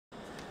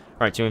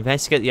Right, to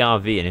investigate the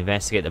RV and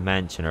investigate the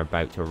mansion are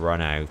about to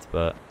run out,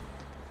 but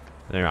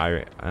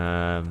the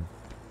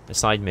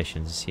side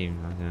missions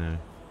seem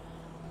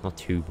not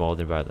too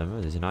bothered about them.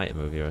 Oh, there's an item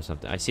over here or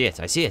something. I see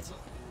it. I see it.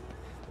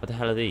 What the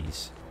hell are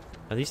these?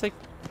 Are these like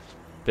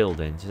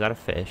buildings? Is that a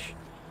fish?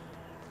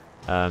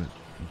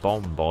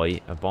 Bomb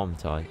boy, a bomb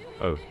type.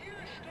 Oh,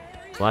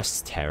 well,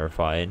 that's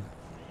terrifying.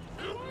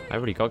 I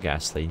already got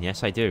gasoline.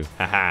 Yes, I do.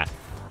 Haha.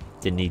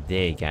 Didn't need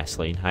their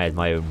gasoline. I had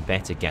my own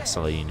better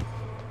gasoline.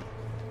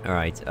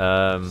 Alright,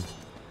 I'm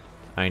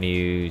gonna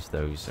use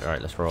those.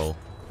 Alright, let's roll.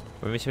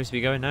 Where am I supposed to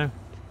be going now?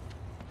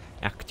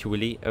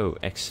 Actually, oh,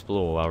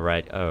 explore,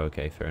 alright. Oh,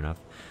 okay, fair enough.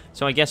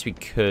 So I guess we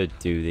could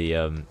do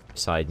the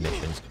side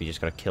missions. We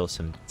just gotta kill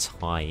some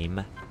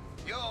time.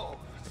 Yo,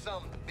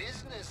 some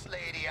business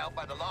lady out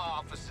by the law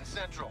office in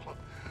Central.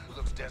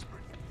 Looks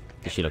desperate.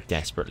 Does she look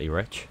desperately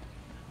rich?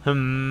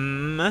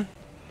 Alright.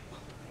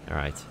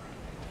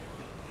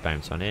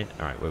 Bounce on in.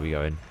 Alright, where are we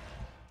going?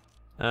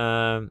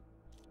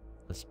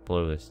 Let's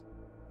blow this.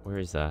 Where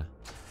is that?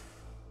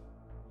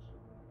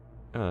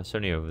 Oh, it's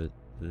only over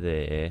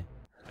there.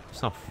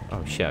 It's not.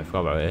 Oh shit! I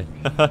forgot about it.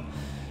 I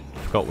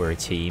forgot we're a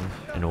team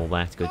and all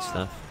that good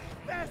stuff.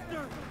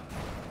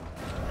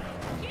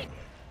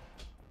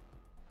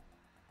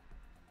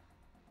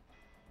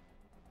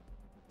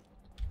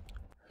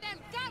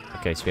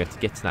 Okay, so we have to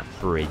get to that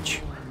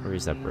bridge. Where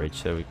is that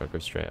bridge? So we gotta go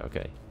straight.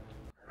 Okay.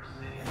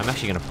 I'm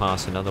actually gonna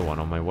pass another one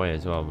on my way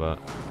as well, but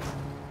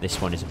this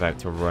one is about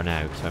to run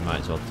out, so I might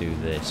as well do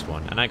this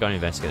one. And I gotta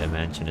investigate the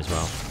mansion as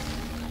well.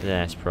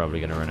 That's probably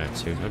gonna run out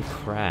soon. Oh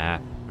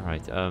crap.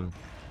 Alright,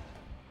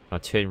 I'll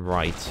turn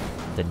right,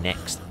 the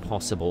next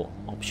possible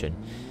option.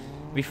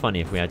 It'd be funny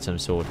if we had some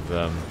sort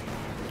of,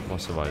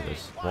 what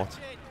survivors? What?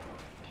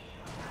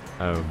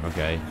 Oh,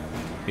 okay.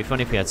 It'd be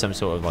funny if we had some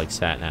sort of, like,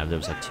 sat-nav that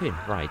was like, turn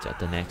right at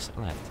the next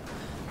left.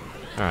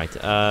 Alright,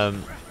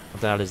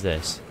 what the hell is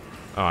this?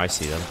 Oh, I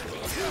see them.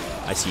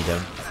 I see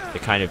them.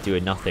 They're kind of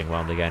doing nothing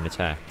while they're getting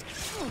attacked.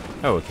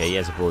 Oh, okay, he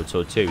has a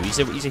broadsword too. He's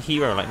a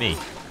hero like me.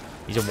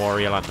 He's a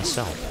warrior like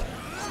myself.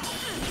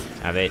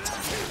 Have it.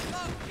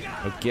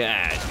 Oh,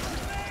 God.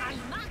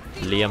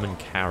 Liam and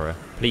Kara.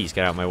 Please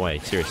get out of my way.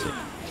 Seriously.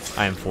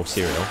 I am for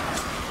cereal.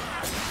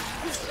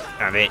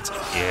 Have it.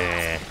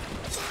 Yeah.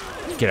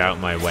 Get out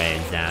of my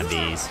way,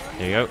 zombies.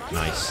 There you go.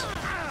 Nice.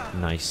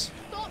 Nice.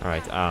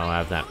 Alright, I'll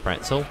have that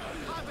pretzel.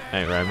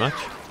 Thank you very much.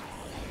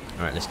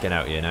 Alright, let's get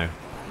out here now.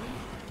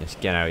 Let's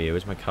get out here.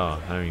 Where's my car?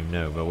 I don't even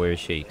know, but where is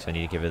she? Because I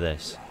need to give her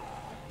this.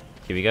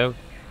 Here we go.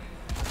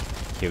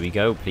 Here we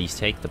go. Please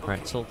take the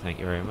pretzel. Thank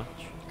you very much.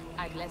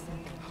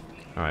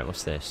 Alright,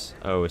 what's this?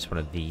 Oh, it's one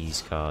of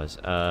these cars.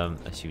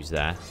 Let's use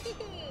that.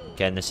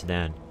 Get in the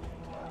sedan.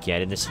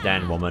 Get in the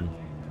sedan, woman.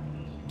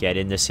 Get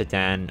in the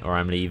sedan, or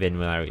I'm leaving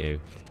without you.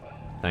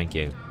 Thank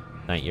you.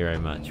 Thank you very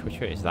much. Which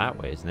way is that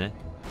way, isn't it?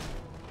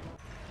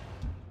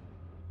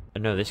 Oh,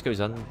 no, this goes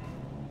on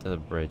to the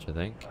bridge, I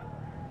think.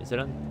 Is it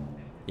on?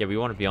 Yeah, we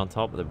want to be on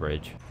top of the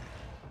bridge.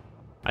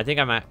 I think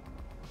I'm at...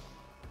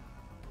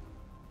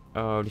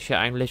 Oh, shit,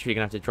 I'm literally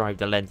going to have to drive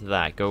the length of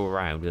that, go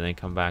around, and then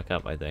come back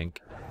up, I think.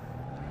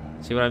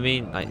 See what I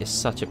mean? Like, it's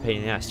such a pain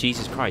in the ass.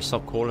 Jesus Christ,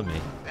 stop calling me.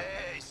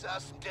 Hey, saw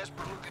some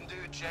desperate-looking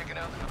dude checking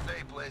out the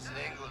buffet place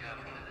in England.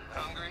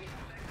 Hungry?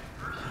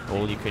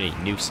 All you can eat.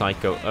 New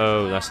Psycho.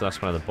 Oh, that's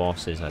one of the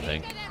bosses, I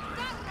think.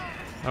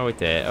 Oh, wait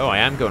there. Oh, I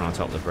am going on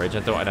top of the bridge. I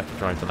thought I'd have to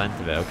drive the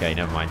length of it. Okay,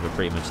 never mind. We're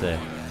pretty much there.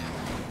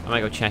 I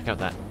might go check out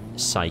that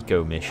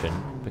Psycho mission,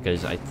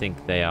 because I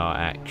think they are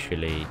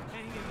actually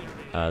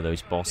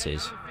those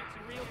bosses.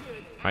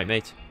 Right,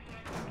 mate?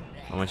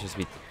 I want you to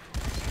be...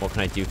 What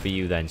can I do for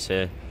you then,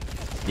 sir?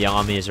 The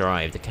army has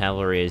arrived. The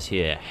cavalry is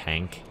here,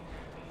 Hank.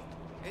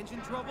 Engine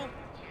trouble?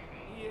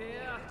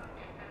 Yeah.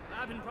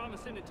 I've been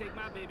promising to take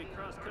my baby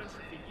cross country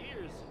for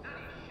years.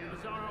 It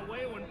was on our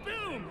way when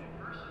boom!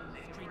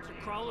 The streets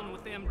are crawling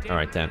with them.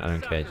 Alright then, I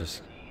don't care,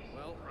 just...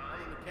 Well,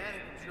 I'm a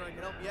mechanic. I'm sure I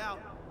can help you out.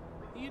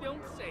 You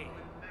don't say.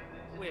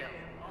 Well,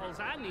 all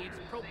I need is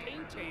a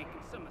propane tank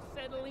and some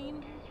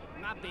acetylene.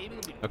 My baby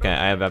will be... Okay,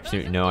 I have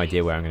absolutely no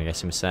idea where I'm going to get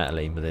some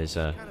acetylene, but there's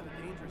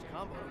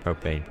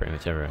propane pretty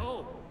much everywhere.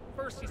 Oh,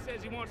 first he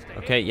says he wants to...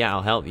 Okay, yeah,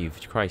 I'll help you,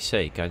 for Christ's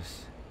sake,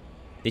 guys.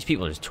 These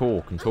people just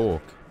talk and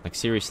talk. Like,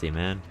 seriously,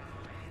 man.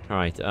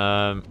 Alright,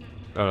 oh,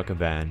 look, a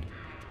van.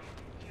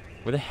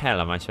 Where the hell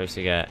am I supposed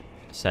to get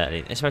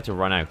acetylene? It's about to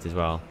run out as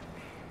well.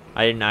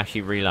 I didn't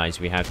actually realise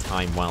we had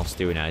time whilst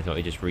doing it. I thought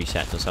it just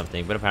reset or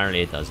something, but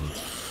apparently it doesn't.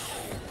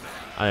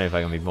 I don't know if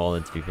I can be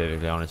bothered, to be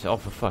perfectly honest. Oh,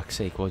 for fuck's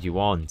sake, what do you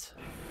want?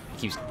 It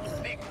keeps... Some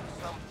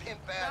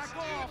pimp-ass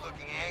dude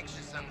looking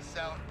anxious on the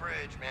South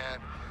Bridge, man.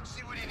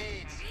 See what he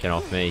needs. Get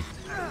off me.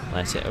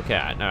 That's it.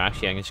 Okay, no,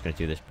 actually, I'm just going to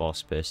do this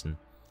boss person.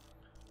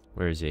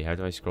 Where is he? How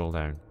do I scroll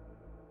down?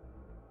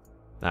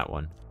 That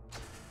one.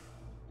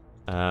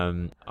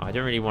 I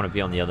don't really want to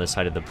be on the other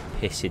side of the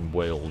pissing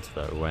world,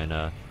 though, when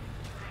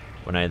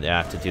I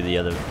have to do the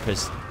other...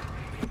 Because...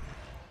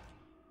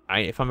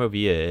 if I'm over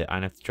here,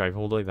 I have to drive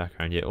all the way back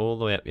around here, all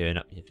the way up here and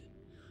up here.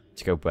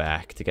 To go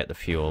back to get the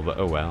fuel, but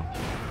oh well.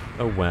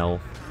 Oh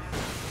well.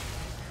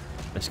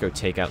 Let's go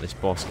take out this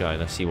boss guy.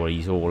 Let's see what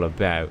he's all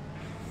about.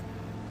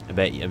 I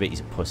bet he's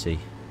a pussy.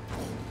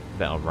 I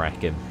bet I'll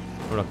wreck him.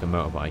 Or like a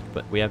motorbike,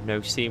 but we have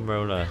no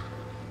steamroller.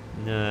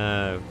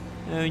 No.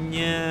 Oh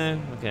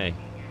no. Okay.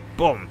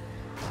 Boom.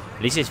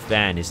 At least this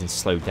van isn't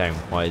slowed down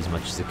quite as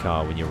much as the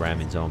car when you're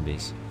ramming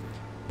zombies.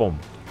 Boom.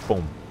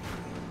 Boom.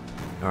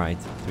 Alright.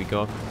 Do we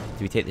go up?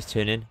 Do we take this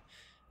turn in?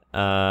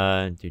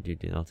 I'll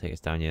take us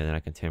down here, then I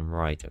can turn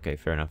right. Okay,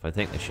 fair enough. I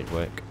think this should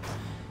work.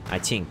 I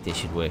think this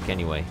should work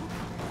anyway.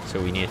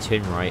 So we need to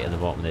turn right at the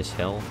bottom of this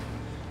hill.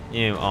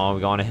 You know, oh,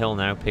 we're on a hill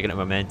now, picking up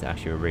momentum.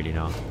 Actually, we're really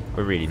not.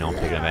 We're really not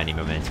picking up any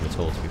momentum at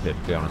all, to be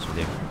perfectly honest with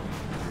you.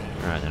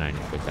 Alright, then I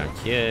need to go down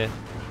here.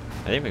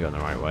 I think we're going the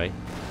right way.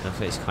 Looks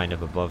like it's kind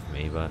of above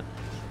me, but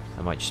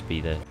that might just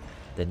be the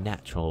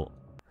natural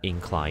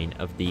incline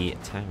of the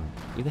town.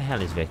 Who the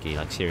hell is Vicky?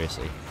 Like,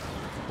 seriously.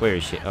 Where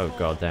is she? Oh,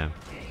 god damn.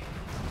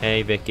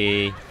 Hey,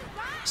 Vicky.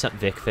 What's up,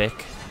 Vic?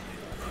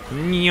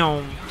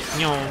 Nyom,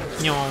 nyom,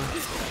 nyom.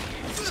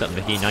 What's up,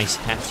 Vicky? Nice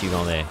hat you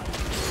got there.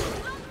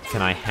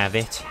 Can I have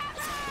it?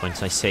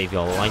 Once I save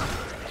your life,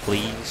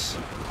 please.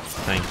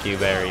 Thank you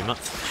very much.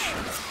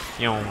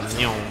 Nyom,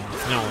 nyom,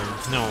 nyom,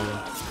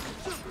 nyom.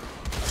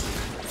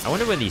 I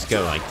wonder where these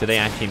go, like, do they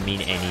actually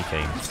mean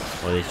anything?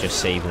 Or they just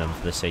save them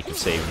for the sake of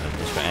saving them,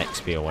 just for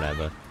XP or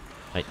whatever?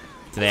 Like,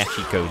 do they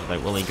actually go,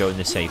 like, will they go in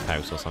the safe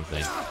house or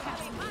something?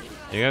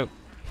 There you go.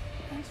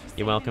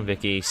 You're welcome,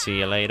 Vicky. See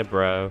you later,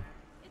 bro.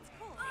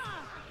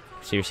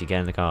 Seriously, get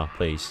in the car,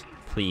 please.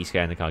 Please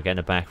get in the car. Get in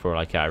the back for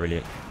like I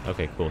really...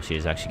 Okay, cool. She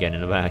is actually getting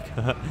in the back.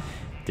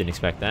 Didn't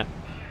expect that.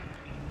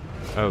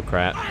 Oh,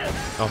 crap.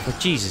 Oh, for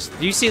Jesus.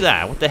 Do you see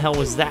that? What the hell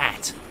was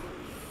that?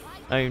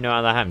 I don't even know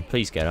how that happened.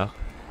 Please get up.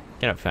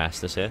 Get up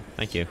faster, sir.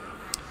 Thank you.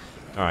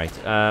 Alright,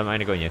 I'm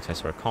gonna go in here because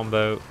I saw a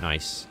combo.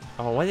 Nice.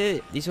 Oh, why are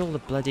these all the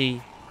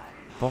bloody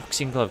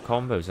boxing glove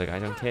combos? Like, I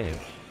don't care.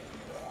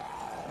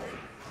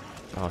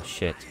 Oh,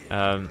 shit.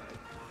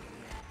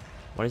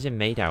 What is it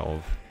made out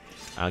of?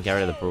 I'll get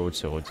rid of the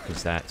broadsword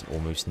because that's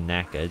almost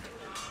knackered.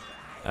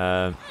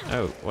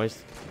 Oh,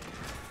 where's...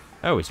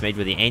 Oh, it's made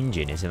with the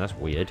engine, isn't it? That's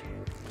weird.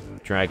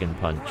 Dragon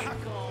punch.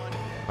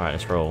 Alright,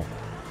 let's roll.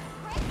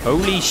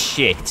 Holy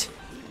shit!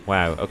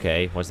 Wow,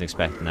 okay, wasn't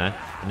expecting that.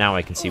 Now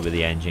I can see where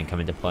the engine come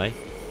into play.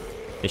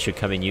 This should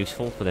come in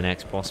useful for the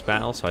next boss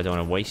battle, so I don't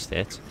want to waste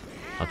it.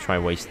 I'll try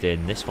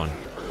wasting this one.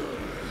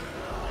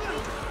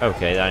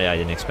 Okay, I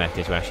didn't expect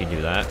it to actually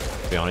do that,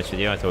 to be honest with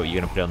you. I thought you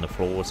were going to put it on the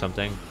floor or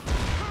something.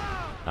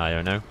 I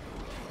don't know.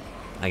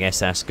 I guess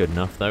that's good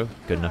enough, though.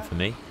 Good enough for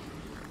me.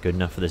 Good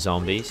enough for the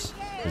zombies.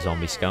 The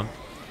zombie scum.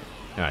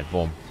 Alright,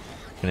 boom.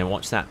 Can I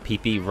watch that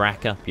pee-pee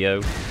rack up, yo?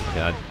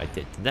 Okay, I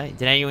did.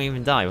 Did anyone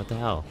even die? What the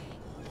hell?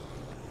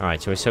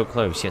 Alright, so we're so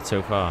close, yet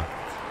so far.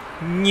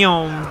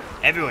 Nyom!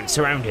 Everyone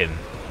surround him!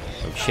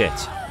 Oh, shit.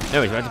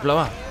 No, he's about to blow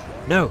up.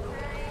 No!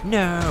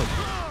 No!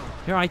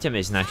 Her item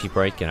isn't actually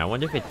breaking. I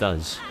wonder if it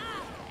does.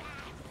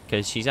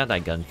 Because she's had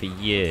that gun for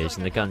years,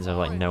 and the guns have,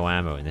 like, no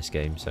ammo in this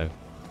game, so...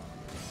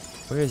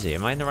 Where is he?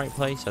 Am I in the right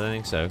place? I don't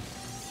think so.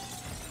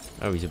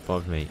 Oh, he's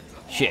above me.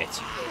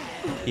 Shit!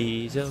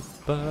 He's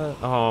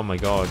above... Oh, my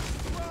god.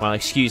 Well,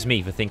 excuse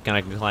me for thinking I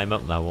can climb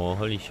up that wall.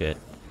 Holy shit.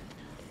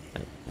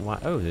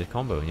 What? Oh, there's a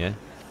combo in here.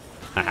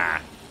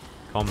 Haha!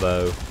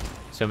 Combo.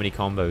 So many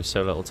combos,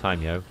 so little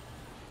time, yo.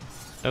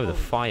 Oh, the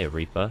Fire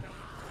Reaper.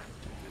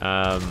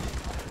 I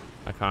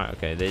can't...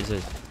 Okay, there's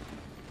a...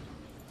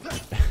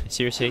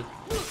 Seriously?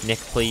 Nick,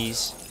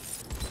 please?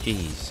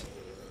 Jeez.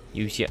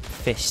 Use your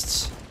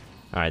fists.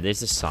 Alright, there's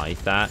the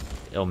scythe. That,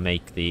 it'll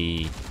make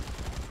the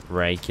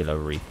regular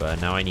Reaper.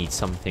 Now I need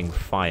something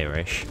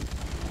fire-ish.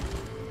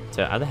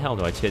 So, how the hell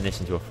do I turn this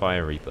into a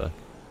Fire Reaper?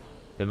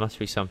 There must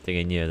be something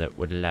in here that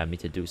would allow me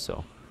to do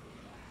so.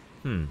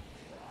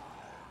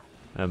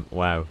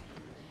 Wow.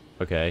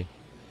 Okay.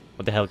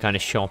 What the hell kind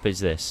of shop is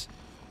this?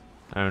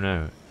 I don't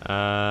know.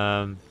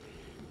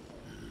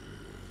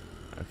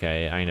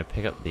 Okay, I'm gonna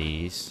pick up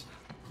these.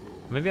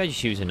 Maybe I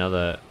just use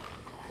another...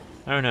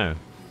 I don't know.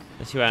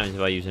 Let's see what happens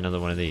if I use another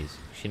one of these.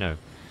 Actually, no.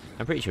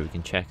 I'm pretty sure we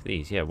can check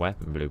these. Yeah,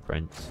 weapon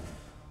blueprints.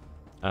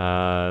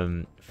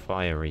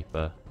 Fire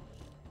Reaper.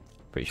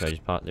 Pretty sure I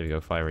just part... There we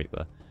go, Fire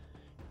Reaper.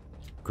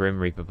 Grim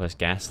Reaper plus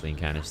gasoline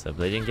canister. But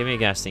they didn't give me a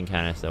gasoline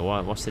canister.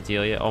 What's the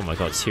deal here? Oh my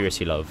god,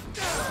 seriously, love.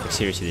 Like,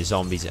 seriously, the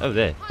zombies... Oh,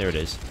 there it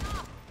is.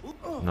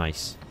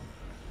 Nice.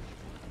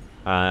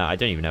 I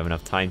don't even have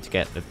enough time to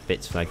get the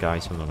bits for that guy,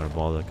 so I'm not going to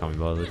bother. Can't be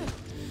bothered.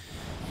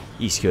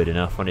 He's good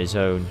enough on his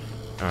own.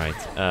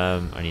 Alright,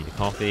 I need a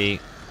coffee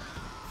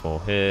for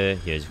her.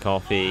 Here's a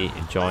coffee.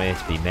 Enjoy it.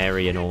 Be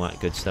merry and all that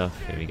good stuff.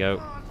 Here we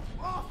go.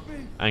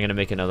 I'm going to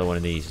make another one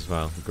of these as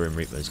well, the Grim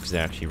Reapers, because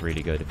they're actually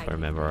really good, if I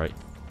remember right.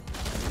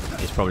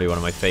 It's probably one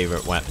of my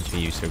favourite weapons we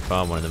used so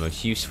far, one of the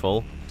most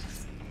useful.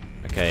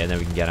 Okay, and then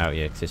we can get out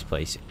here, because this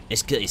place...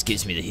 This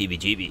gives me the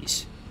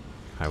heebie-jeebies.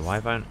 Alright, why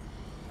haven't...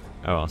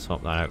 Oh, I'll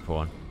swap that out for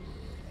one.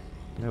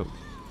 No.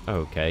 Oh,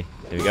 okay.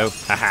 There we go.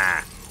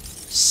 Haha!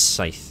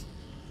 Scythe.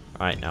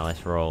 Alright, now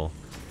let's roll.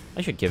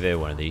 I should give her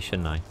one of these,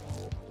 shouldn't I?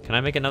 Can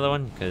I make another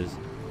one? Because...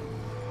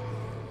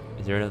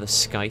 Is there another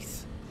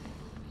scythe?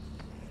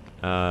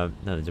 No,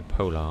 there's a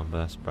pole arm, but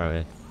that's about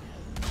it.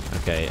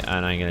 Okay,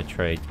 and I'm gonna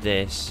trade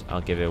this.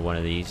 I'll give her one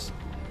of these.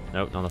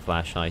 Nope, not the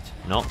flashlight.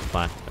 Not the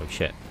flash. Oh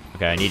shit.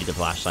 Okay, I needed the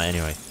flashlight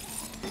anyway.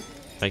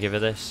 Can I give her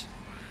this?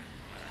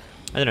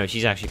 I don't know,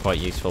 she's actually quite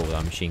useful with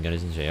our machine gun,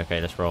 isn't she?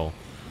 Okay, let's roll.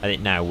 I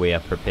think now we are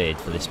prepared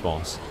for this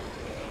boss.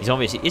 He's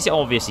obviously... Is it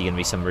obviously going to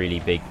be some really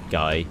big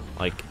guy?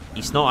 Like,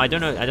 he's not... I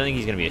don't know. I don't think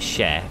he's going to be a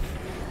chef.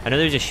 I know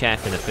there was a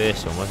chef in the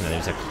first one, wasn't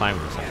there? There was a clown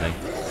or something.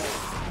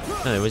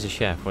 No, there was a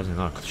chef, wasn't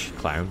there? Not a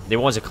clown. There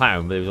was a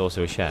clown, but there was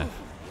also a chef.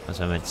 That's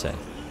what I meant to say.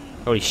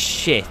 Holy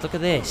shit, look at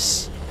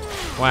this.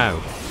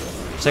 Wow.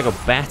 It's like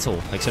a battle.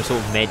 Like some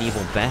sort of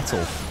medieval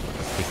battle.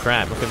 Holy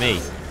crap, look at me.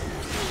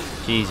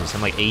 Jesus,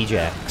 I'm like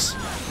Ajax.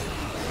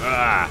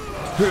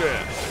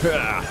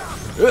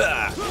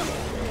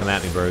 Come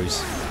at me,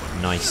 bros.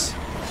 Nice.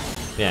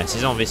 Yeah, this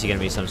is obviously going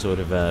to be some sort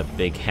of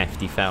big,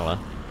 hefty fella.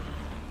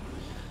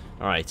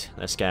 Alright,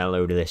 let's get a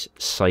load of this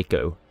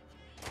psycho.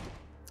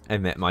 I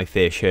met my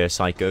fair share of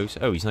psychos.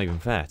 Oh, he's not even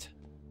fat.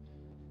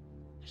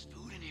 There's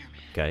food in here,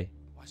 man. Okay.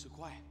 Why so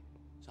quiet?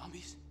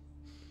 Zombies?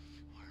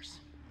 Worse.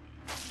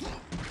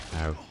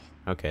 Oh.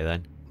 Okay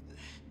then.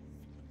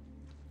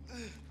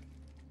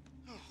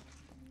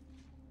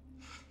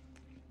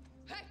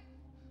 Hey!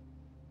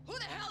 Who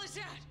the hell is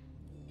that?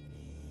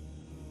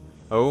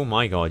 Oh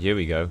my god, here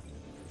we go.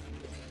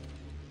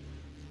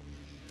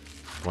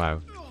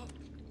 Wow.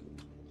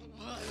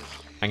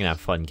 I'm gonna have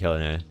fun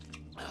killing her.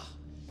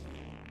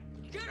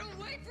 Get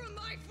away from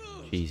my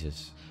food!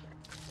 Jesus.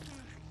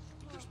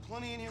 There's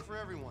plenty in here for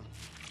everyone.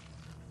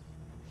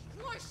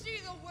 I see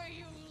the way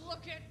you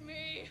look at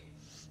me.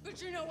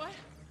 But you know what?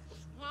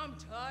 I'm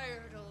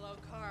tired of low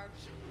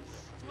carbs.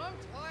 I'm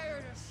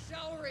tired of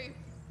celery.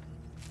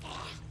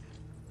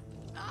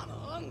 I'm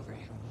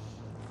hungry.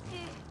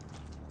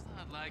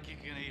 Not like you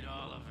can eat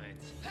all of it.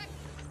 Hey!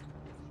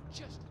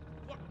 Just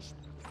watch.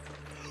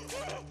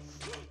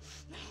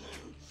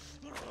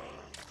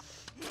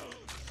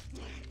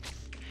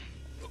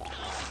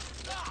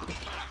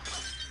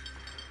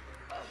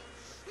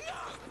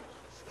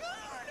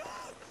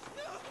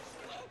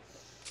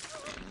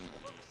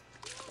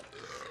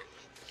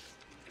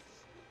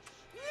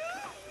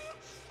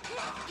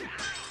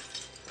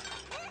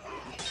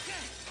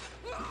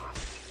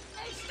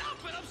 Hey, stop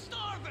it! I'm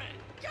starving!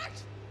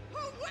 Get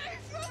away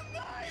from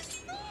my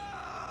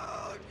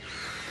food!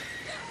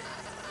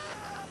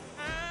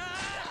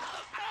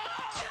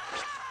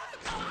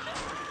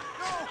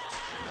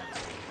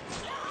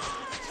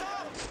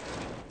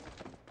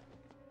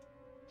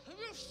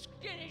 You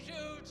skinny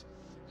dudes!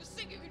 You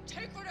think you can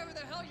take whatever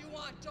the hell you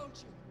want,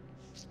 don't you?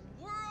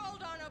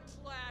 World on a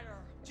platter!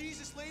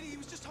 Jesus, lady, he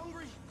was just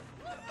hungry.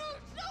 So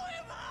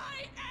am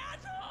I,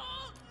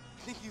 asshole!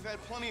 I think you've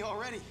had plenty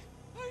already.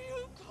 Are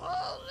you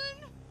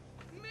calling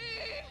me?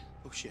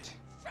 Oh, shit.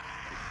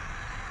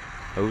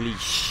 Holy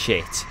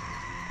shit.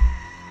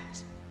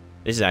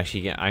 This is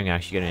actually... I'm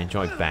actually going to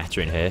enjoy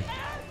battering her.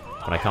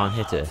 But I can't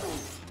hit her.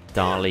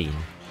 Darlene.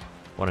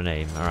 What a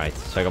name. Alright,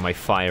 so I got my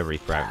Fire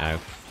Reaper out now.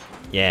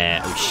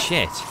 Yeah. Oh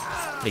shit.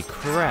 Holy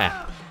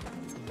crap.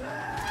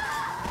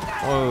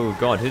 Oh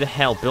god, who the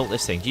hell built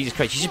this thing? Jesus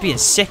Christ, she's just being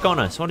sick on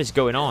us. What is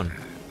going on?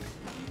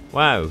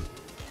 Wow.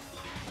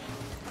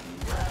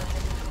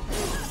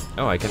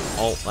 Oh, I can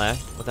alt there.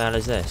 What the hell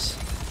is this?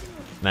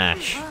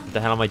 Mash. What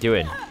the hell am I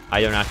doing? I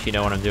don't actually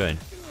know what I'm doing.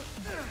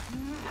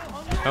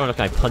 Oh look,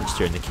 I punched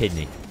her in the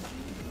kidney.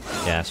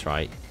 Yeah, that's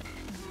right.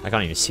 I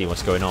can't even see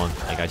what's going on.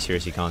 Like, I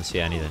seriously can't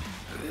see anything.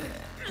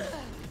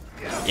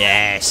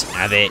 Yes!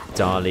 Have it,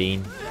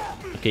 Darlene.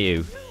 Look at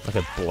you. Like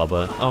a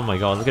blubber. Oh my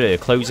god, look at her.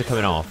 Clothes are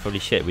coming off. Holy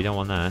shit, we don't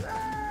want that.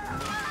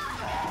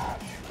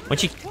 When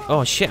she...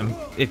 Oh shit,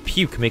 if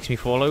puke makes me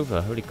fall over.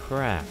 Holy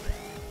crap.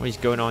 What is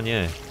going on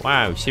here?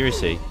 Wow,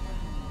 seriously.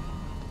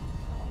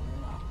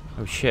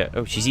 Oh shit.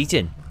 Oh, she's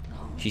eating.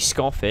 She's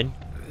scoffing.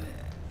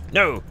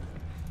 No!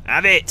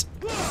 Have it!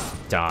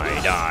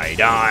 Die, die,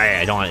 die!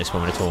 I don't like this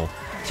woman at all.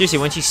 Seriously,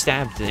 when she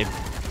stabbed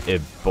her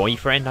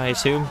boyfriend, I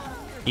assume,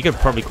 you could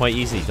probably quite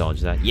easily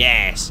dodge that.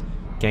 Yes!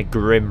 Get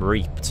grim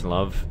reaped,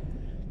 love.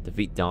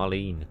 Defeat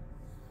Darlene.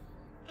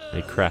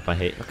 Holy crap, I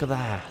hate... Look at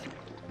that.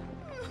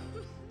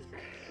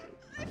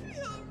 I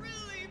feel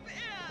really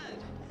bad.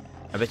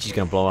 I bet she's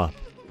gonna blow up.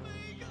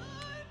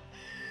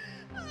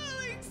 Oh my god. I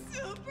like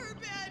super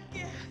bad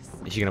gas.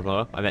 Is she gonna blow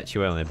up? I bet she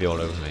will, and it'll be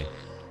all over me.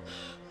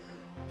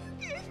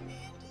 You gave me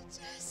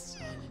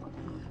indigestion.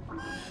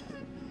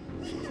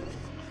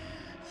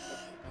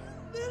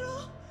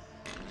 Little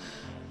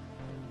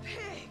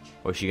pig.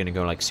 Or is she gonna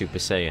go like Super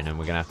Saiyan, and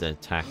we're gonna have to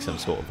attack some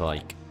sort of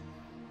like...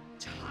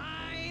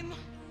 Time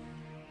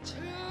to...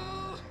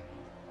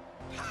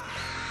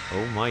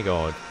 Oh my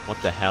god.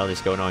 What the hell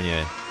is going on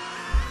here?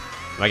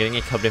 Am I gonna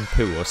get covered in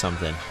poo or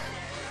something?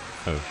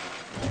 Oh.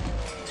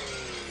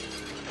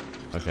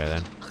 Okay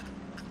then.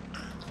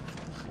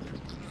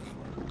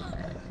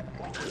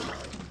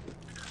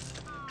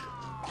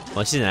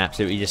 Well, this is an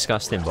absolutely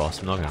disgusting boss,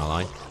 I'm not gonna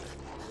lie.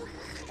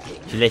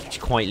 She's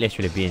quite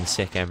literally being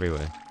sick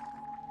everywhere.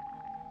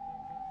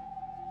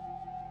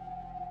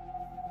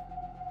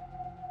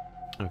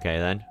 Okay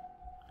then.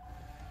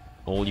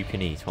 All you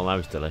can eat. Well, that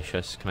was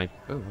delicious. Can I...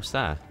 Oh, what's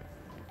that?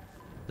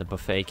 The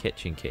buffet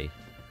kitchen key.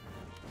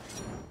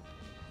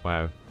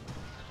 Wow.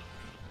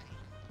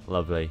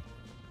 Lovely.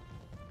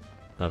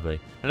 Lovely.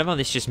 I love how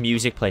this just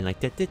music playing like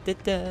da da da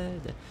da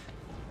da.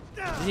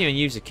 Doesn't even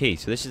use a key.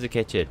 So this is the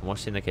kitchen.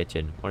 What's in the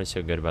kitchen? What is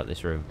so good about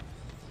this room?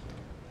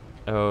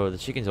 Oh, the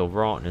chicken's all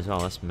rotten as well.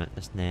 That's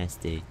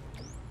nasty.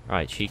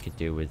 Right, she could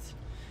do with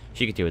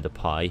the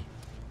pie.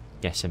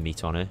 Get some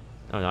meat on her.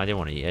 Oh, no, I didn't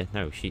want to eat it.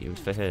 No, it was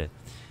for her.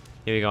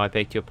 Here we go. I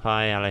baked your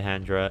pie,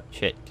 Alejandra.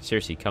 Shit.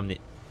 Seriously, come.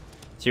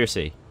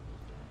 Seriously.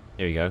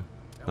 Here we go.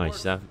 Nice.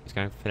 Is that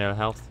going for her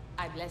health?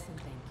 I bless and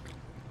thank you.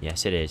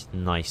 Yes, it is.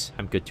 Nice.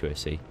 I'm good to her.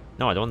 See.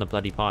 No, I don't want the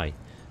bloody pie.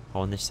 I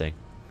want this thing.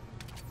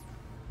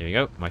 Here we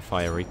go. My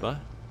fire reaper.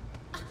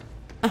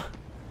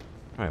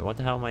 Alright, what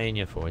the hell am I in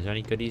here for? Is there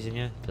any goodies in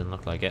here? Doesn't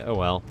look like it. Oh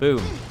well.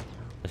 Boom.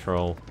 Let's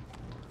roll.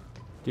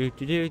 How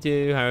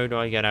do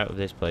I get out of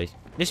this place?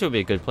 This would be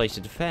a good place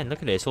to defend.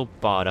 Look at it. It's all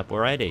barred up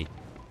already.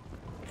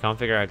 Can't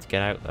figure out how to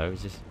get out though.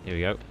 It's just... Here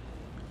we go.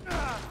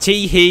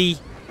 Tee-hee!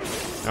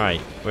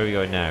 Alright, where are we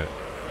going now?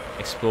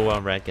 Explore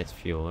while red gets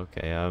fuel.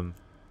 Okay,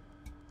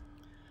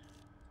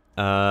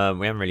 we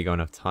haven't really got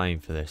enough time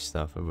for this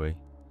stuff, have we?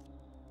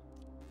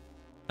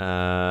 Let's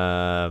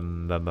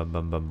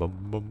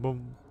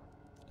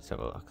have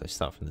a look. Let's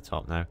start from the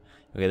top now.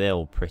 Okay, they're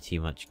all pretty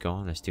much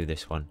gone. Let's do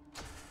this one.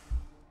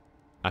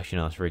 Actually,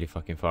 no, that's really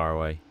fucking far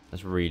away.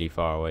 That's really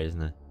far away,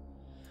 isn't it?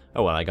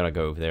 Oh well, I gotta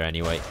go over there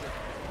anyway.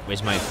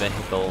 Where's my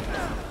vehicle?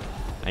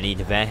 I need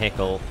a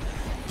vehicle.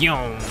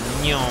 Yum,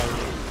 yum.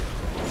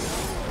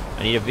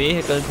 I need a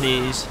vehicle,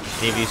 please.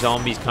 Any of you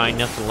zombies kind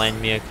enough to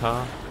lend me a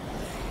car?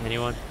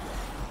 Anyone?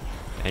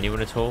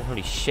 Anyone at all?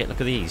 Holy shit,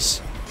 look at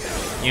these.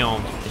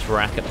 Yum. Let's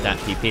rack up that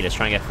PP. Let's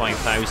try and get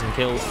 5,000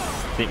 kills.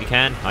 Think we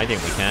can? I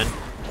think we can.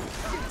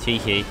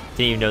 Tiki. Didn't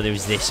even know there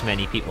was this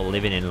many people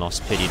living in Los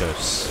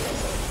Perdidos.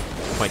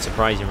 Quite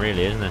surprising,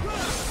 really, isn't it?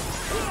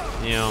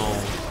 Yum.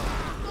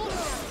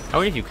 I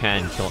wonder if you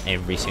can kill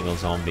every single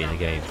zombie in the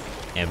game.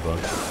 Ever.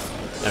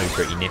 That'd be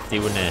pretty nifty,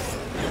 wouldn't it?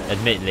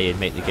 Admittedly, it'd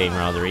make the game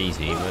rather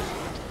easy, but...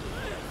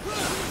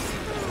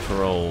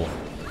 For all...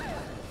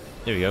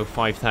 There we go,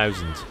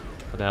 5,000.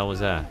 What the hell was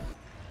that?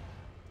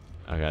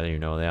 Okay, I don't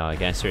even know what they are. I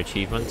guess they're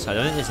achievements. I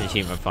don't think there's an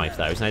achievement for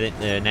 5,000. I think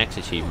the next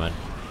achievement...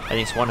 I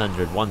think it's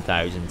 100,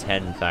 1,000,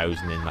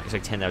 10,000, and like, it's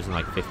like 10,000,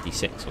 like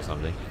 56 or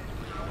something.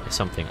 It's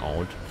something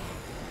odd.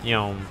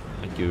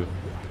 Thank you.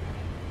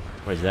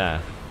 Where's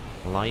that?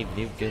 Live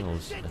new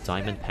girls. A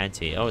diamond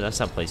panty. Oh, that's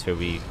that place where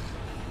we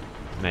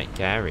met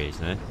Gary,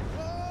 isn't it?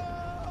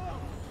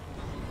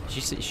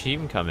 She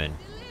even come in? I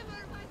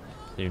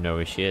don't even know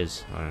where she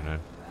is. I don't know.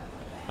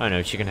 I don't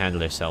know. She can handle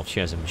herself. She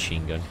has a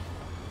machine gun.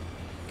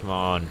 Come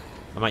on.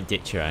 I might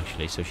ditch her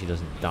actually, so she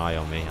doesn't die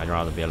on me. I'd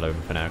rather be alone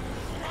for now.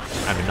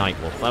 I'm a night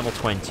wolf. Level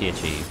 20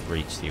 achieved.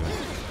 Reached you.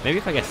 Maybe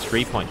if I get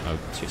 3 point. Oh,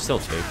 still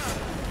 2.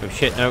 Oh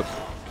shit! No.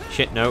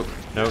 Shit! No.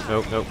 No.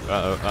 No. No. Uh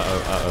oh. Uh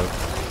oh. Uh oh.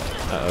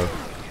 Uh oh.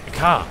 A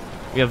car!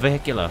 We have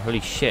vehicular. Holy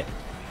shit.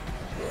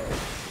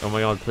 Oh my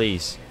god,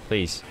 please.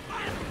 Please.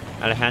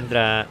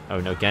 Alejandra. Oh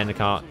no, get in the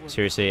car.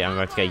 Seriously, I'm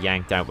about to get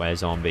yanked out by a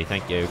zombie.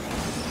 Thank you.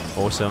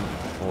 Awesome.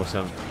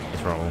 Awesome.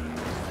 Let's roll.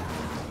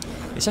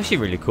 It's actually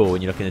really cool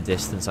when you look in the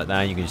distance like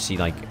that and you can just see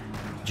like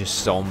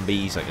just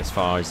zombies like as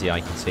far as the eye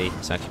can see.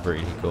 It's actually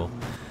really cool.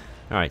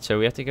 Alright, so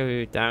we have to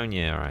go down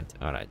here.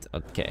 Alright.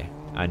 Okay.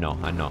 I know.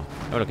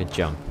 Oh, look at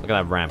jump. Look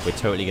at that ramp. We're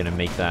totally gonna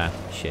make that.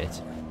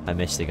 Shit. I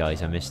missed it,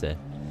 guys. I missed it.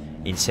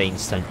 Insane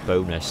stunt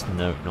bonus.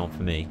 No, not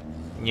for me.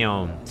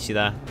 See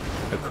that?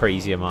 How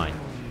crazy am I?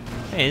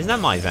 Hey, isn't that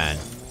my van?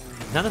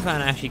 Is that the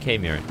van I actually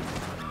came here in?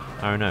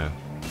 I don't know.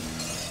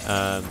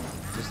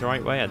 Is this the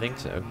right way? I think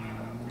so.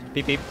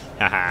 Beep beep.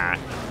 Haha.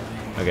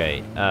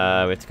 Okay, we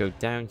have to go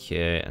down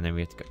here, and then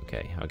we have to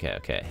go...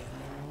 Okay.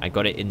 I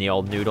got it in the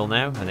old noodle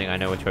now. I think I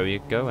know which way we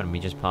go, and we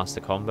just passed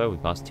the combo. We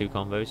passed 2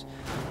 combos.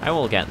 I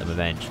will get them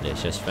eventually.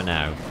 It's just for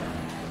now.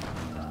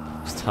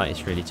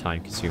 It's really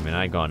time consuming.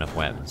 I got enough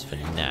weapons for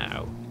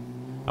now.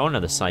 I want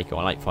another psycho.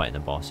 I like fighting the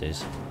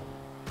bosses.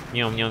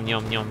 Yum. There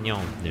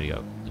we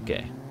go.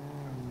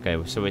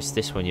 Okay, so it's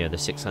this one here, the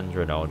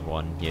 600 odd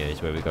one here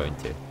is where we're going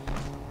to.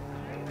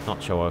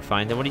 Not sure I'll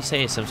find it. What do you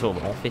say? It's some sort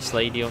of office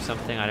lady or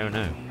something? I don't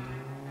know.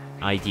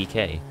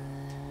 IDK.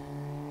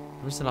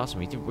 What was the last one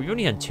we did? We've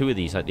only done 2 of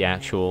these, like the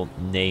actual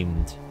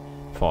named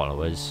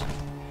followers.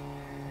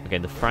 Okay,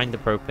 find the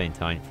propane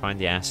tank, find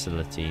the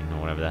acetylene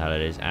or whatever the hell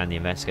it is, and the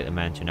investigate the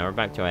mansion. Now we're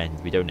back to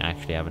end. We don't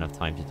actually have enough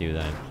time to do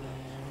that.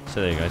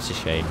 So there you go, it's a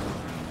shame.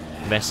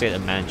 Investigate the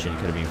mansion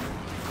could have been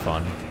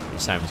fun. It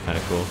sounds kind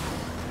of cool.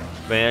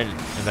 But yeah,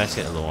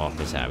 investigate the law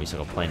office out. We've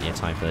still got plenty of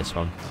time for this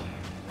one.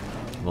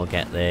 We'll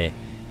get there.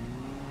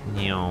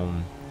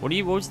 What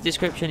was the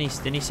description?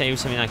 Didn't he say it was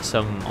something like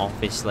some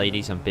office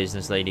lady, some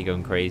business lady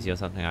going crazy or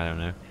something? I don't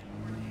know.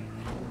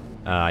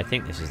 I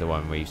think this is the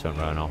one where you talking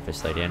about an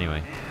office lady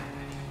anyway.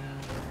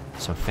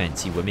 Some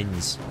fancy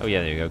women's. Oh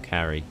yeah, there you go,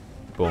 Carrie.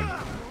 Boom.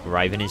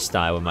 Arriving in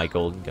style with my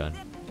golden gun.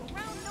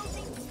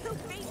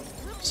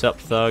 Sup,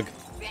 thug?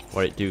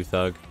 What it do,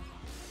 thug?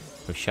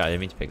 Oh shit, I didn't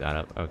mean to pick that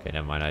up. Okay,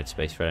 never mind, I had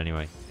space for it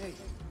anyway. Hey,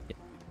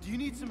 do you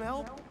need some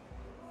help?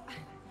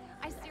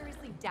 I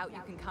seriously doubt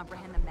you can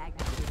comprehend the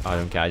magnitude. I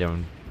don't care, I don't...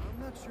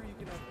 I'm not sure you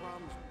can have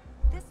problems.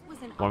 This was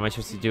an What am I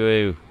supposed to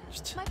do?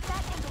 Just... My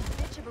fat-handled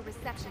bitch of a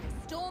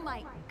receptionist stole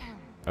my...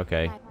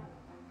 Okay.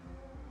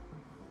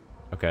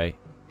 Okay.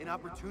 An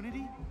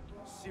opportunity?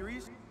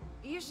 Serious?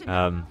 You should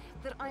know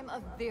that I'm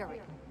a very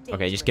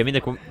Okay, just give me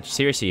the...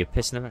 Seriously, you're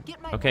pissing them.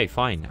 Okay,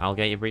 fine. I'll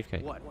get your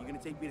briefcase. What? You gonna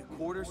take me to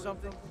court or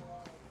something?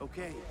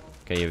 Okay.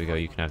 Okay, here we go.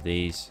 You can have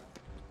these.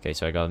 Okay,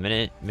 so I got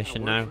a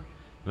mission now.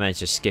 I managed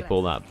to skip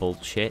all that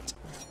bullshit.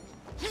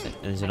 And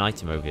there's an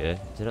item over here.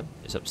 Is it up?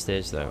 It's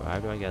upstairs though. How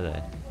do I get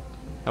there?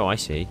 Oh, I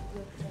see.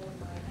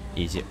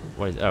 Easy.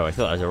 What is? Oh, I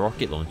thought that was a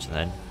rocket launcher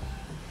then.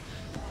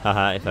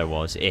 Haha, if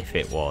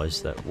it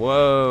was that.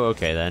 Whoa.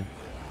 Okay then.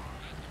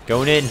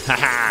 Going in.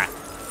 Haha.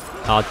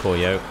 Hardcore,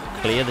 yo.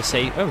 Clear the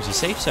safe. Oh, it's a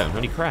safe zone.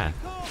 Holy crap.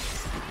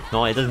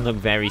 No, it doesn't look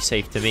very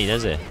safe to me,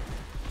 does it?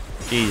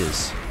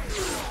 Jesus.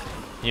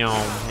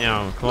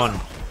 No, come on,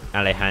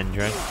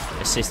 Alejandra.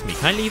 Assist me.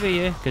 Can I leave it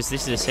here? Because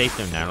this is a safe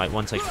zone now. Like,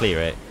 once I clear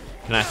it,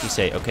 can I actually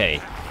say,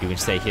 okay, you can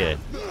stay here.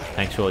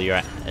 Thanks for all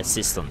your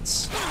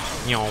assistance.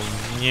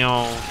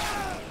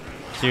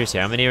 Seriously,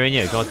 how many are in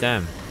here? God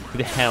damn. Who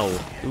the hell?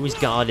 Who was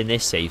guarding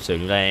this safe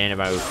zone? Letting in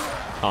about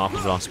half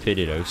of Los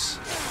Perdidos.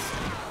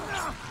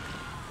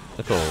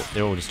 Look,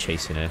 they're all just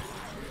chasing her.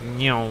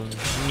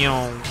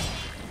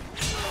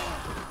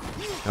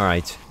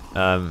 Alright.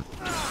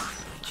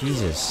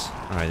 Jesus.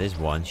 Alright, there's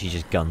one. She's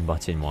just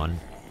gun-butting one.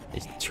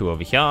 There's two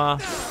over here.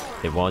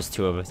 There was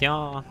two over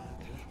here.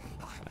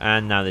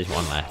 And now there's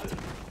one left.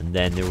 And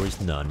then there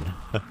was none.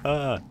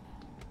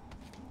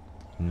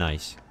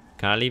 Nice.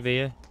 Can I leave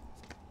here?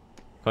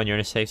 Go on, you're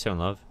in a safe zone,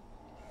 love.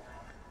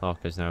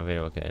 Locker's now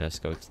available. Okay, let's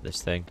go to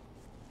this thing.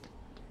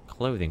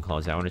 Clothing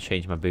closet. I want to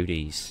change my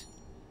booties.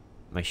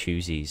 My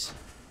shoesies.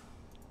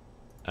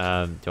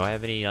 Do I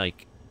have any,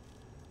 like,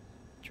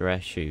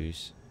 dress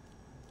shoes?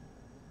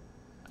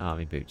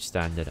 Army boots,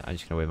 standard. I'm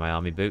just going to wear my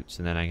army boots,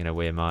 and then I'm going to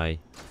wear my...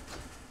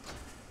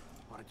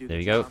 There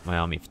we go, my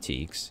army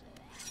fatigues.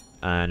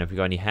 And have we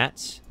got any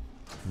hats?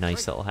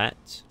 Nice little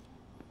hats.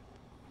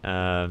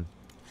 There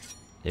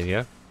we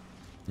go.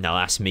 Now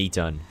that's me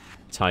done.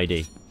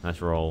 Tidy.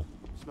 Let's roll.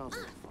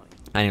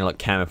 And you like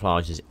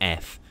camouflage as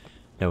F.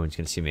 No one's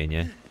going to see me in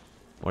here.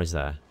 What is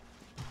that?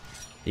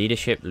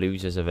 Leadership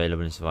losers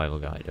available in survival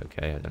guide.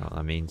 Okay, I don't know what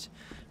that means.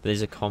 But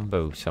there's a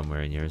combo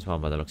somewhere in here as well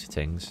by the looks of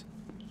things.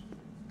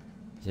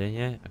 Is it in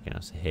here? Okay,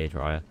 that's a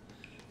hairdryer.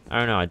 I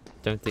don't know, I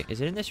don't think...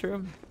 Is it in this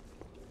room?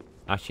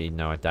 Actually,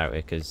 no, I doubt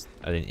it, because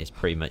I think it's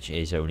pretty much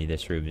is only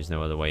this room. There's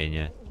no other way in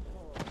here.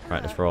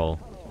 Right, let's roll.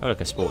 Oh,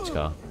 look, a sports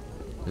car.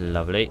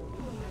 Lovely.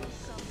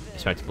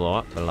 Expect to blow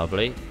up.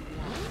 Lovely.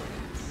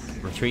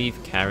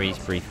 Retrieve Carrie's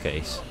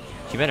briefcase.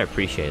 She better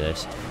appreciate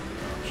this.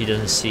 She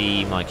doesn't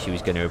seem like she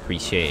was going to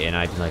appreciate it, and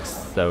I'd be like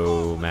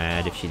so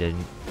mad if she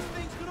didn't.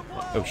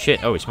 Oh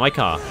shit, oh, it's my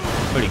car.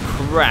 Holy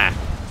crap.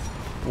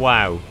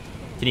 Wow.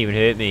 Didn't even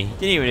hurt me.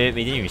 Didn't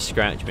even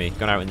scratch me.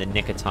 Got out in the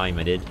nick of time,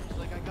 I did.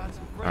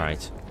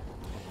 Alright.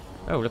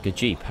 Oh, look, a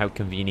Jeep. How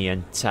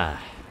convenient. I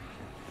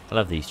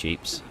love these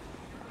Jeeps.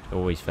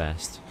 Always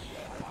fast.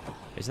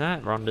 Is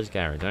that Rhonda's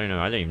garage? I don't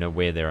know. I don't even know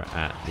where they're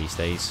at these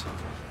days.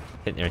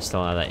 I think they're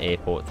still at that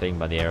airport thing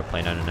by the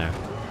aeroplane. I don't know.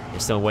 They're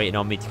still waiting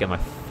on me to get my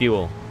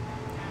fuel.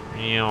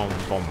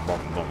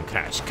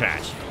 Crash,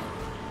 crash.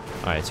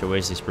 Alright, so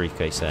where's this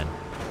briefcase then?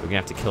 We're gonna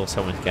have to kill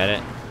someone to get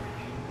it.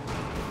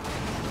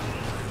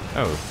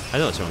 Oh, I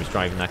thought someone was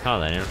driving that car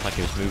then. It looked like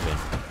it was moving.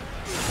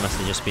 It must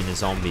have just been the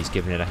zombies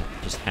giving it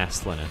just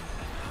hassling it.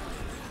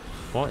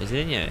 What is it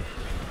in here?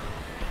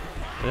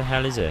 Where the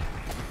hell is it?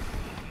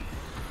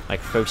 Like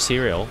faux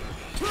cereal?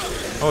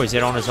 Oh, is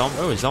it on a zombie?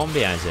 Oh, a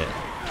zombie has it.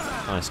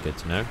 Oh, that's good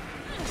to know.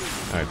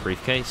 Alright,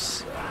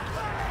 briefcase.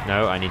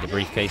 No, I need a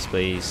briefcase,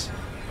 please.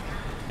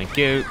 Thank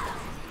you.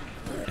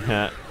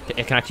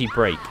 It can actually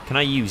break. Can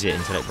I use it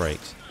until it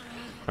breaks?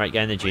 Right,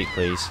 get in the Jeep,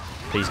 please.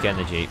 Please get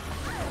in the Jeep.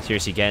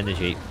 Seriously, get in the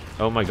Jeep.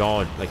 Oh my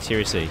god, like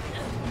seriously.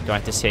 Do I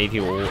have to save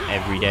you all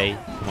every day?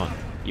 Come on.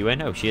 You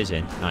in? Oh, she is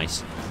in.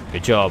 Nice.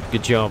 Good job,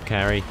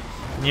 Carrie.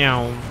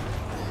 Meow.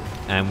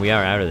 And we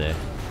are out of there.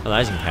 Well,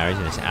 that isn't Carrie,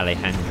 it's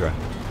Alejandra.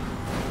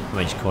 I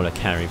might just call her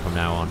Carrie from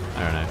now on.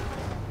 I don't know.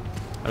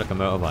 Oh, look, a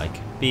motorbike.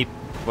 Beep.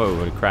 Whoa,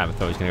 holy crap, I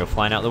thought I was going to go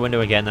flying out the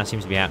window again. That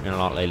seems to be happening a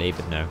lot lately,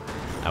 but no.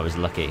 I was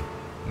lucky.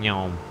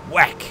 Meow.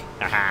 Whack!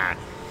 Haha!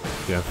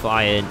 You're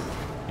flying.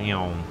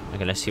 Meow.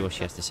 Okay, let's see what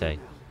she has to say.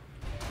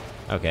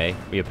 Okay,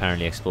 we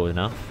apparently explored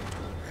enough.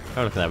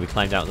 Oh, look at that. We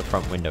climbed out the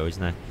front window,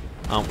 isn't it?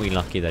 Aren't we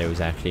lucky that it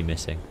was actually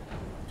missing?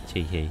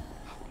 Tee-hee.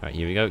 Alright,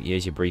 here we go.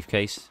 Here's your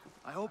briefcase.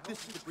 I hope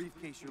this is the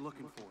briefcase you're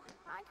looking for.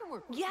 I can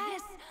work.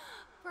 Yes!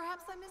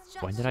 Perhaps I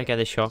misjudged. When did I get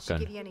this shotgun?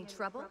 Did she give you any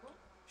trouble?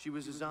 She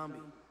was a zombie.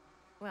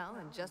 Well,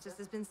 and justice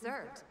has been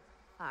served.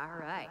 All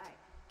right.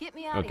 Get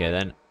me out of Okay, here.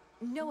 then.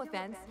 No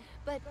offense,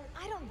 but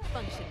I don't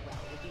function well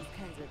with these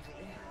kinds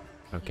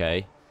of...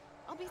 Okay.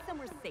 I'll be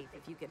somewhere safe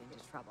if you get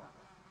into trouble.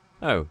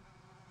 Oh.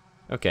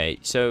 Okay,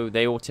 so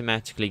they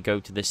automatically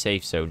go to the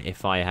safe zone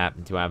if I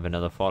happen to have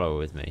another follower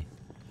with me.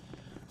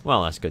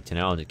 Well, that's good to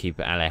know. I'll just keep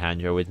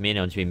Alejandra with me and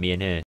it'll just be me and her.